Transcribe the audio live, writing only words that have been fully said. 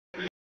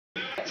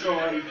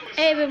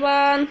Hey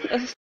everyone,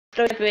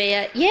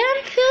 here. Yeah,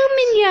 I'm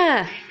filming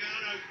you.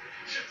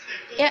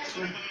 Yeah,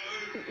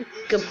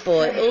 good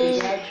boy.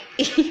 Oh,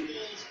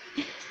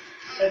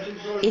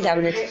 he's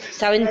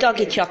having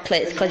doggy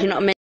chocolates because you're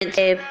not meant to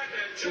give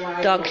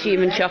dogs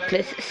human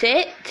chocolates.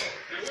 Sit.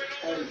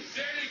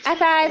 High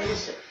five.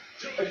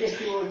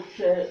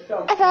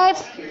 High five.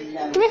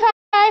 Give me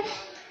five.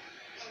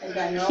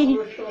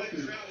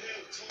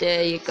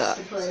 There you go.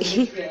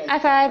 High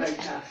five.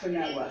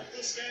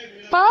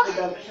 Paw.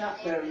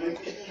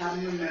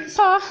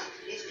 Paw.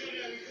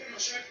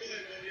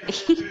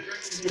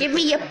 Give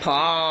me your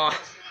paw.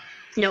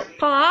 No,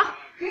 paw.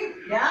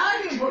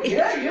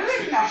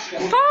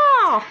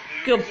 Paw.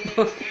 Good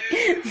boy.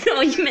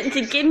 No, you meant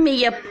to give me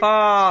your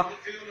paw.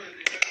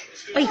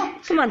 Wait,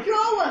 come on.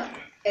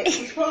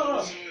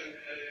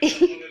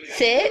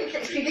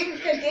 Sit. She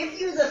didn't give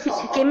you the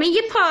paw. Give me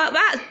your paw.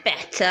 That's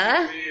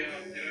better.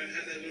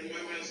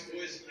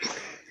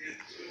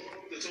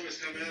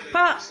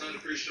 Paw.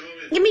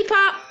 Give me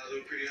paw.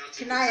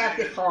 Can I have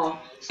the paw?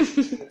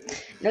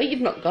 No,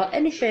 you've not got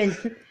anything.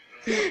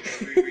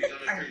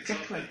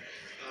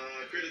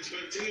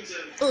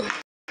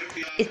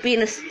 It's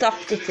been a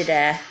softy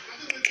today.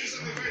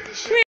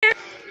 Come here.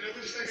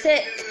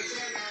 Sit.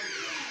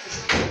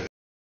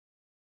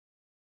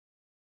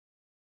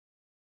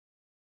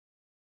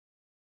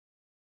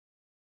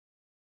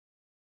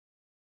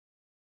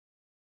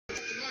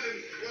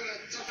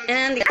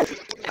 And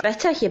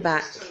better your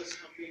back.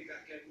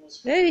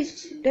 Very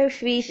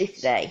easy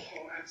today.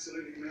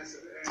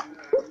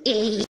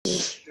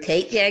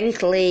 Take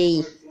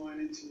gently.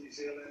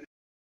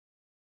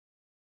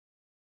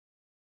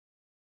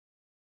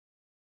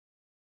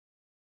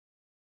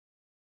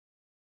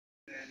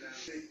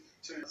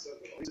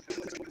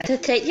 So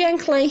take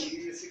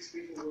gently.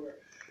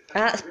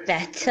 That's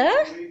better.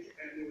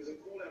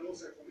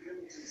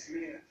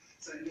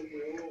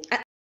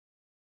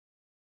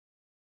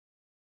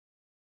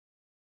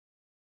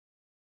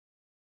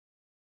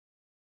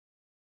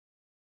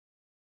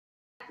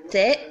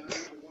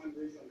 Sit.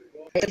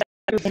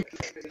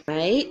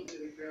 Right.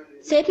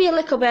 Save me a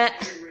little bit.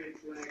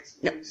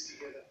 No.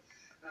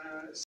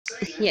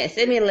 Yeah,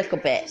 save me a little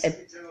bit of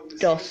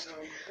dust.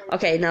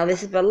 Okay, now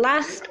this is the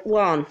last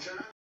one.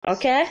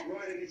 Okay?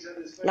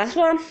 Last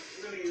one.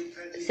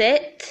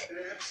 Sit.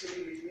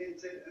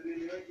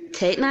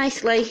 Take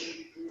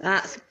nicely.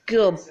 That's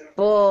good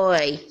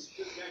boy.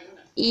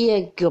 You're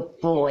a good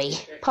boy.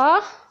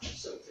 Paw?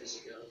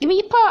 Give me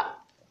your paw.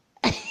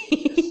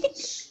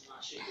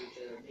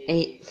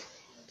 Eight.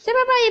 Say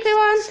bye-bye,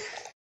 everyone.